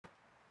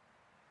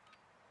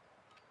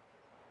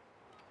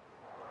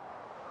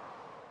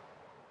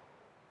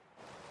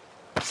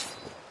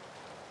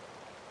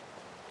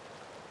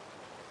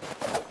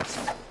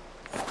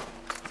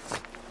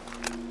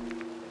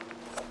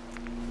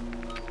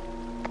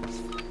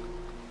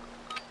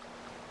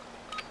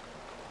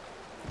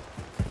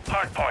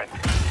hard point.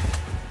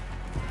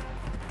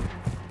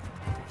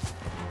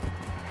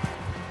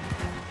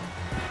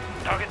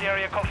 Target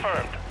area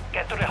confirmed.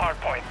 Get to the hard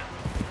point.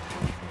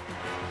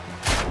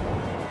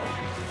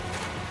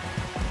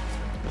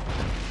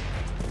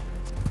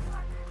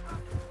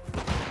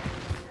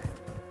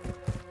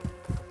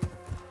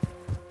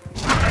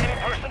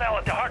 Enemy personnel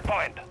at the hard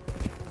point.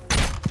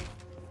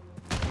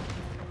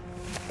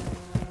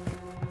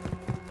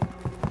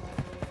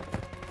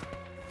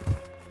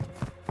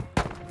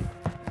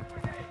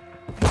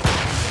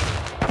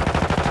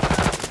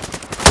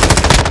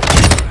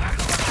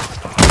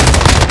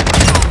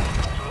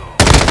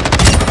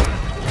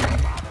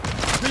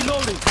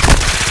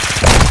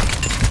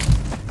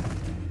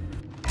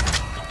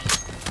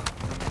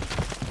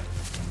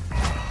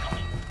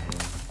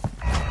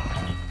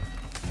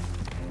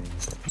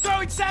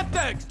 Throwing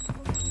septic!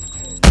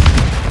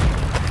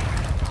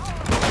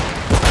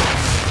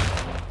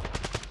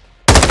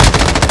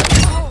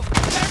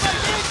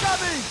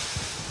 Incoming!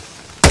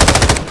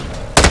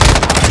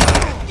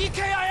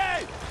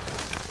 EKIA!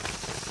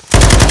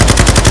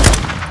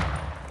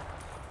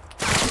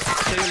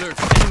 Stay alert.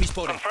 Enemy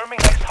spotted. Confirming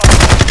next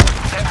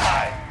hardpoint. Stand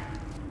by.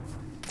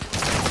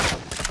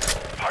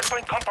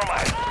 Hardpoint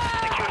compromised.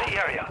 Secure the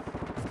area.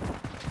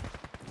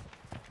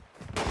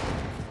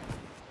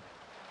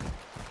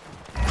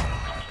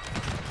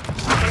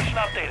 Location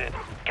updated.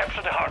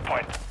 Capture the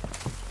hardpoint.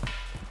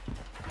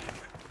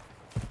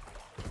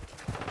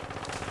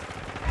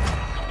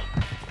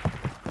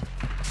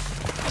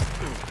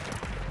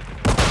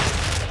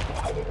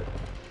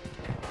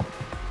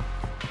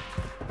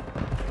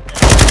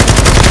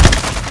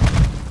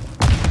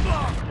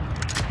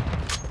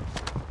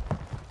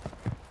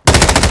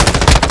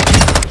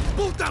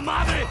 Puta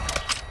madre!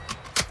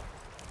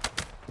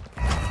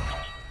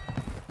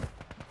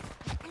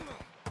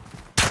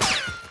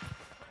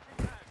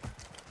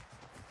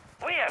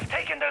 We have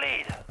taken the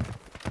lead.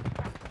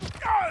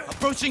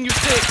 Approaching your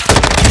six.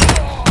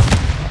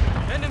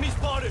 Enemy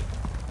spotted.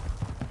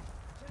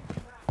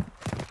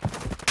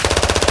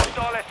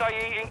 Hostile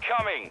SIE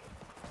incoming.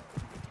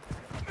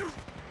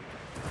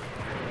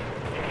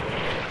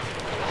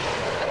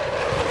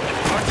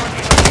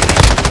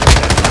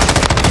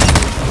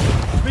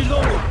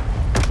 Reloading.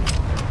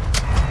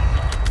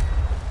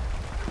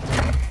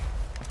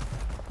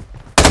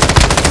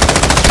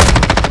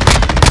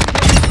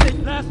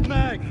 Last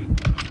mag.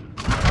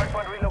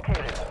 Hardpoint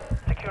relocated.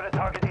 Secure the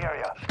target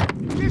area.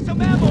 Here's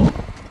some ammo.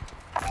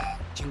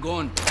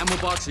 Chingon, ammo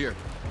box here.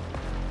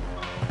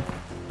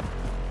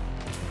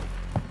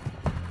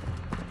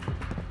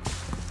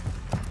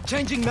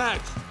 Changing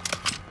mags.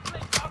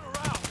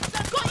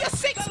 Got your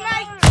six,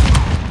 mate!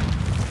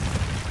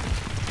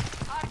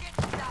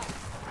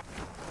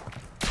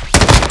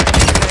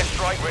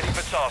 Strike ready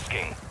for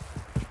tasking.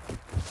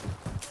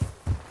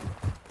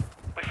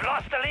 We've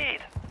lost the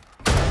lead.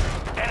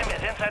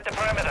 Enemies inside the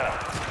perimeter.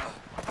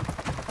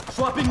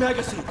 Swapping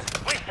magazines.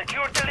 We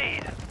secured the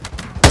lead.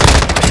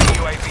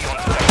 UAV on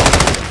station.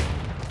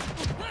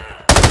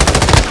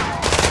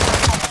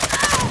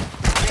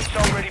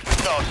 Missile ready for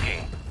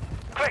tasking.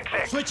 Quick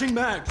fix. Switching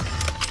mags.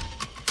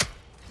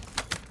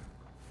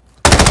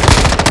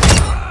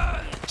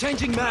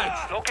 Changing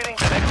mags. Locating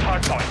the next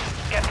hardpoint.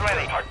 Get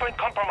ready. Hardpoint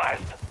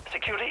compromised.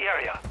 Secure the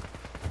area.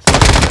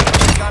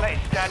 Gunner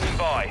is standing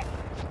by.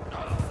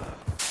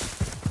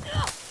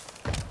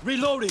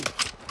 Reloading.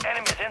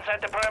 Enemies inside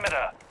the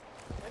perimeter.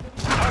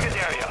 Target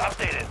area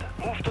updated.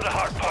 Move to the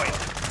hard point.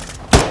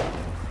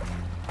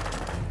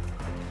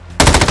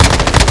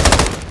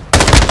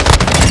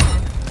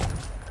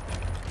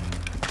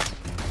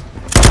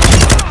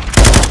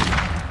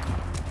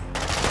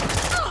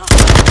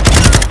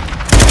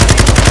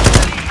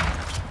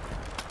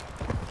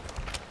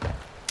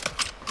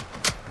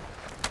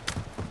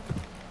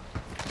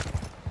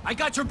 I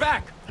got your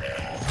back.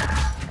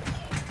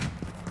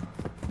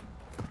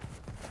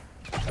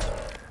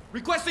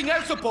 Requesting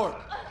air support.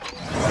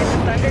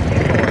 Thunder 2-4.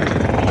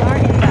 We are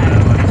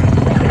inbound.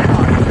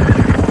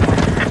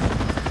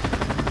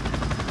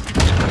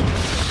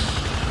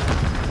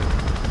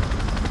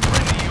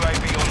 Friendly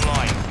UAV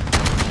online.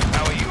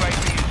 Our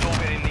UAV is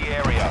orbiting the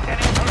area.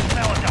 Enemy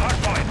personnel at the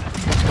hardpoint.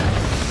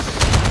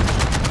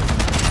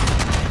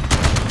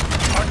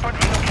 Hardpoint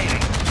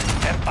relocating.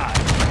 Stand by.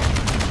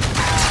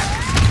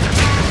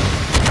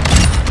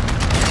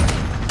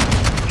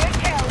 Good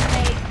kill,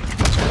 mate.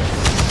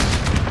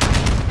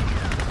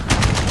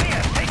 We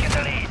have taken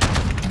the lead.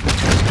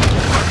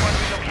 Hardpoint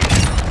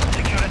relocating.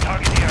 Secure the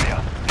target area.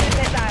 Good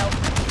missile.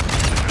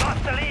 We've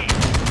lost the lead.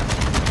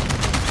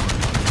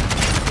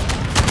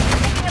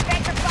 Taking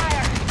effective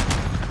fire.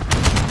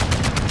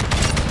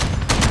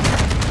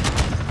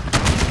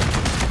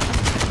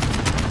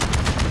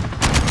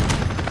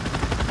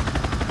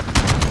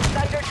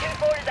 Thunder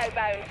 2-4 is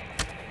outbound.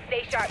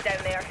 Stay sharp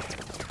down there.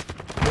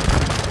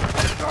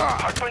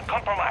 Hardpoint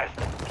compromised.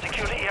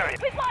 Secure the area.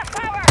 We've lost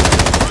power!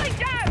 Going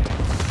down!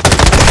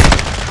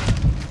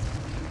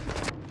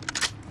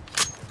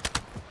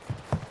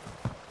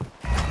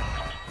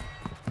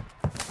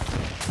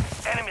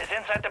 Enemies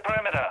inside the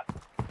perimeter.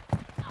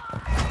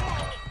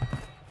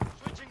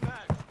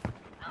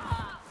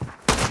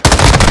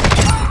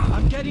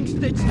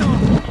 Hostage down!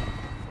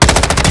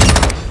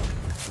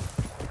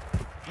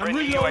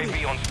 Friendly reloading.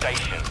 UAV on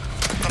station.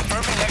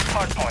 Confirming next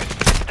hardpoint.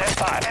 Stand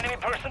by. Enemy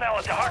personnel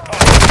at the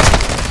hardpoint.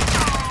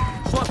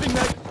 Swapping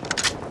mag.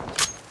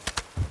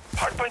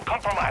 Hardpoint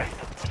compromised.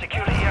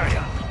 Secure the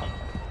area.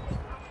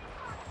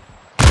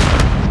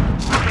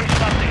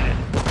 Location updated.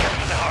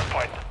 Capture the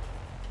hardpoint.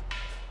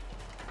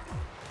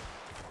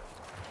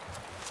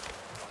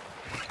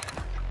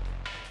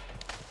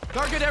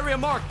 Target area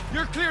marked.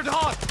 You're cleared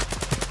hot.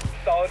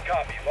 Solid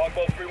copy.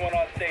 Longbow 3-1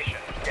 on station.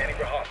 Scanning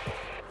for hostiles.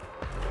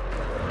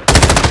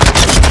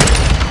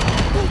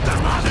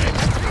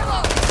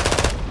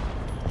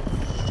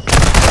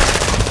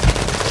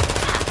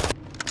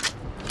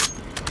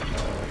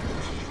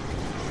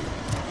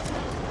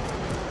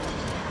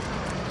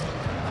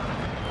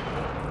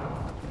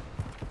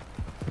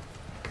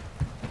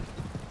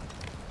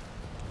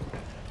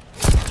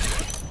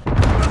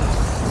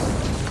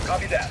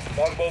 Copy that.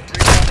 Longbow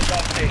 3-1 is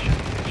on station.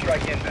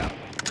 Strike inbound.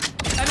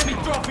 Enemy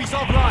trophies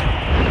offline.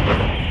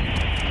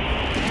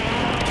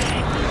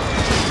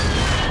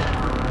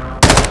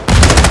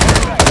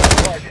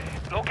 Target.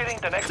 Locating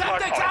the next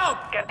Semtex hardpoint.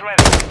 out! Get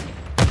ready.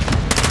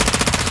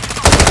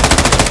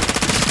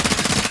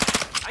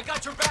 I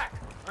got your back.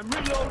 I'm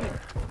reloading.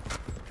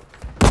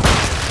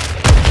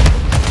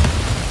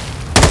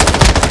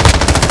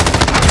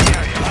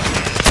 Area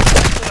updated.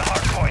 To the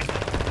hardpoint.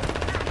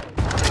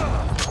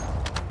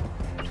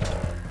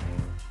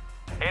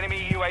 Enemy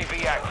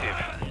UAV active.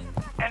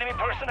 Enemy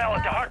personnel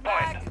at the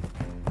hardpoint.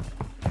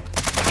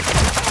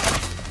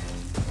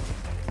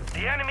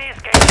 The enemy is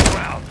gaining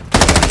ground.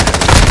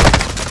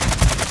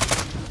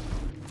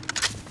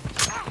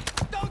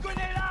 Don't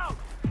grenade out!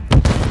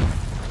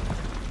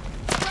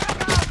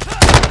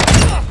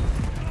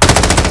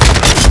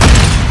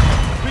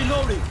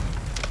 Reloading.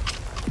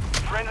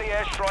 Friendly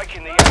airstrike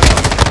in the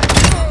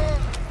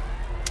area.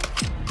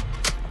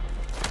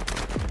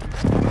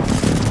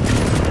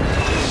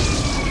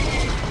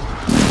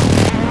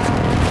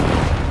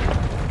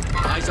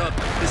 Eyes up.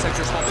 This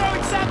sector's hot.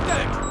 Throwing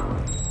septic!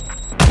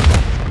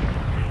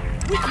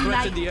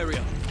 Threats in the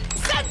area.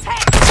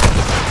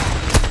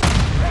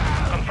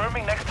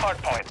 Confirming next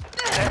hardpoint.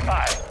 Stand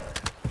by.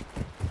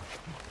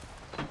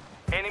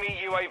 Enemy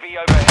UAV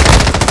overhead.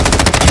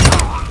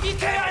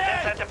 Enemies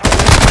inside the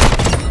perimeter.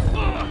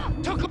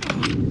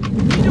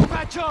 Need to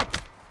patch up.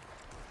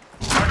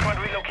 Hardpoint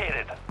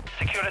relocated.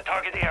 Secure the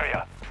target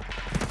area.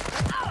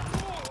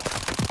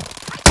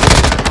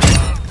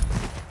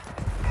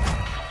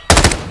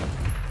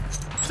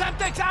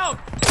 Semtex out!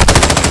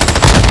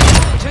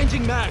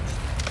 Changing mags.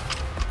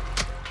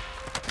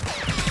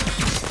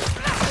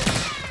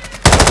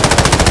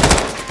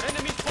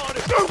 Enemy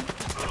spotted.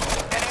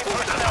 Enemy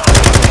personnel.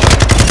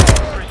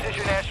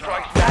 Precision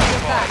airstrike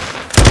standing by.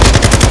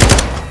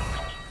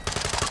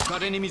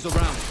 Got enemies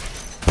around.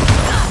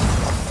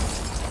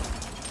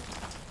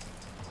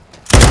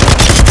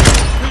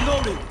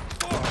 Reloading.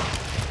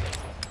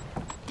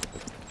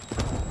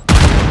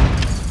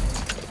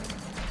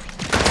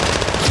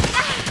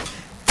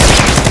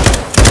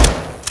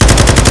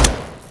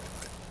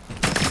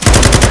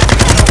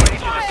 Ready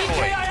to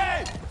deploy.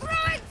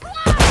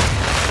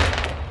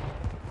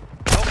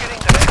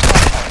 Locating the next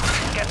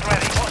hardpoint. Get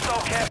ready.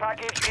 Hostile care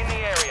package in the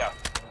area.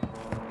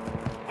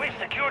 We've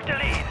secured the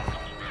lead.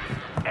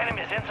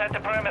 Enemies inside the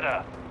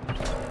perimeter.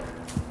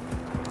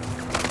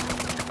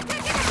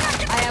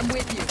 I am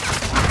with you.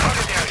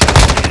 Target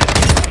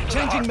area.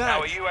 Changing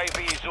mags. Our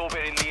UAV is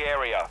orbiting the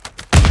area.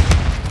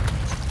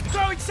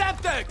 Throwing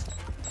Semtex!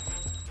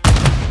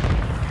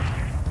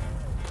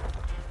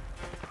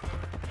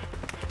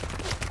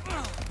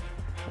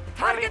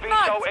 Friendly Target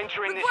VTOL marked.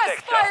 entering this Request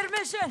sector. fire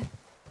mission.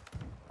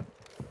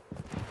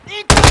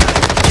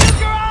 Incoming!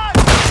 Garage!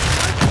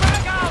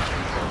 Frag out!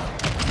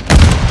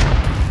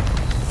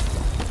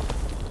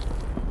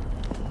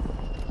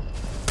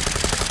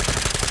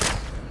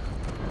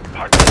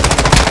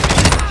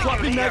 Hardpoint.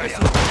 Swapping the area.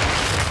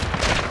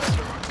 magazine.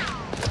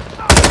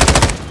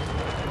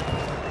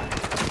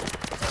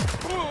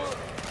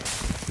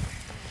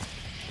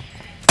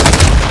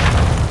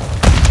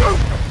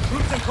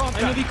 Troops in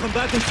contact. Enemy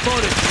combatant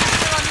spotted.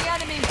 Fire on the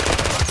enemy.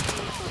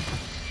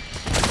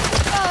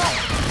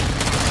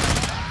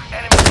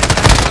 Enemies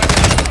inside the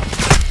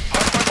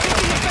perimeter.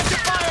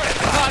 Effective fire!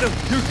 Got him.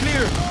 You're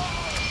clear.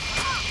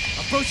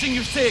 Approaching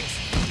your six.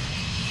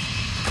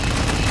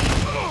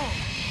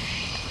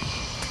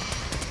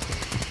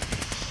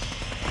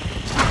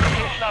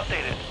 Location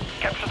updated.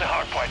 Capture the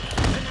hardpoint.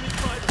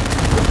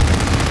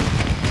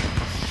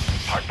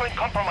 Hardpoint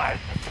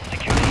compromised.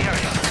 Secure the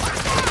area.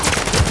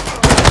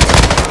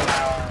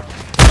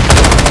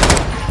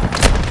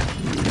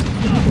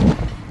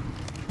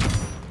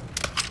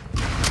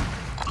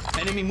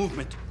 Enemy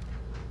movement.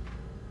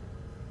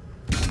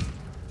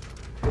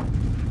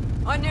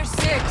 On your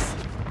six.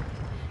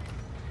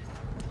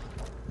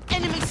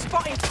 Enemy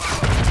spotted.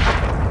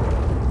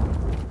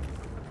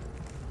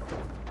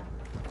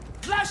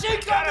 Flash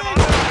Got him incoming! on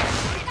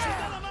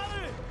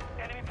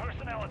the enemy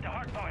personnel at the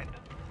hardpoint.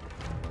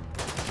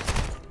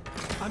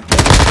 I'm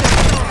getting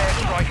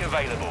Airstrike strike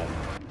available.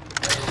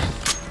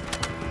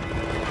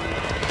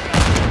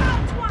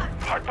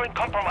 Hardpoint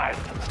compromised.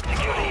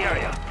 Secure the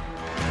area.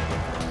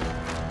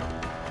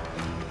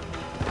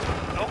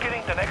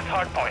 Locating the next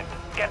hardpoint.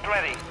 Get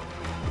ready.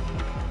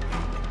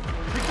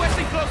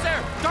 Requesting close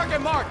air.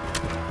 Target marked.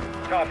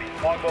 Copy.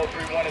 Longbow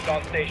 3-1 is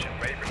on station.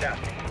 Ready for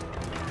tasking.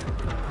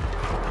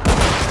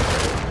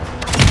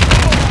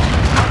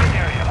 Target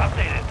area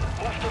updated.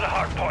 Move to the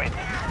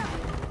hardpoint.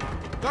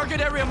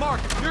 Target area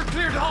marked. You're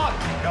cleared hot.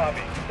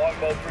 Copy.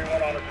 Longbow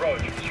 3-1 on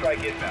approach.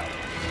 Strike inbound.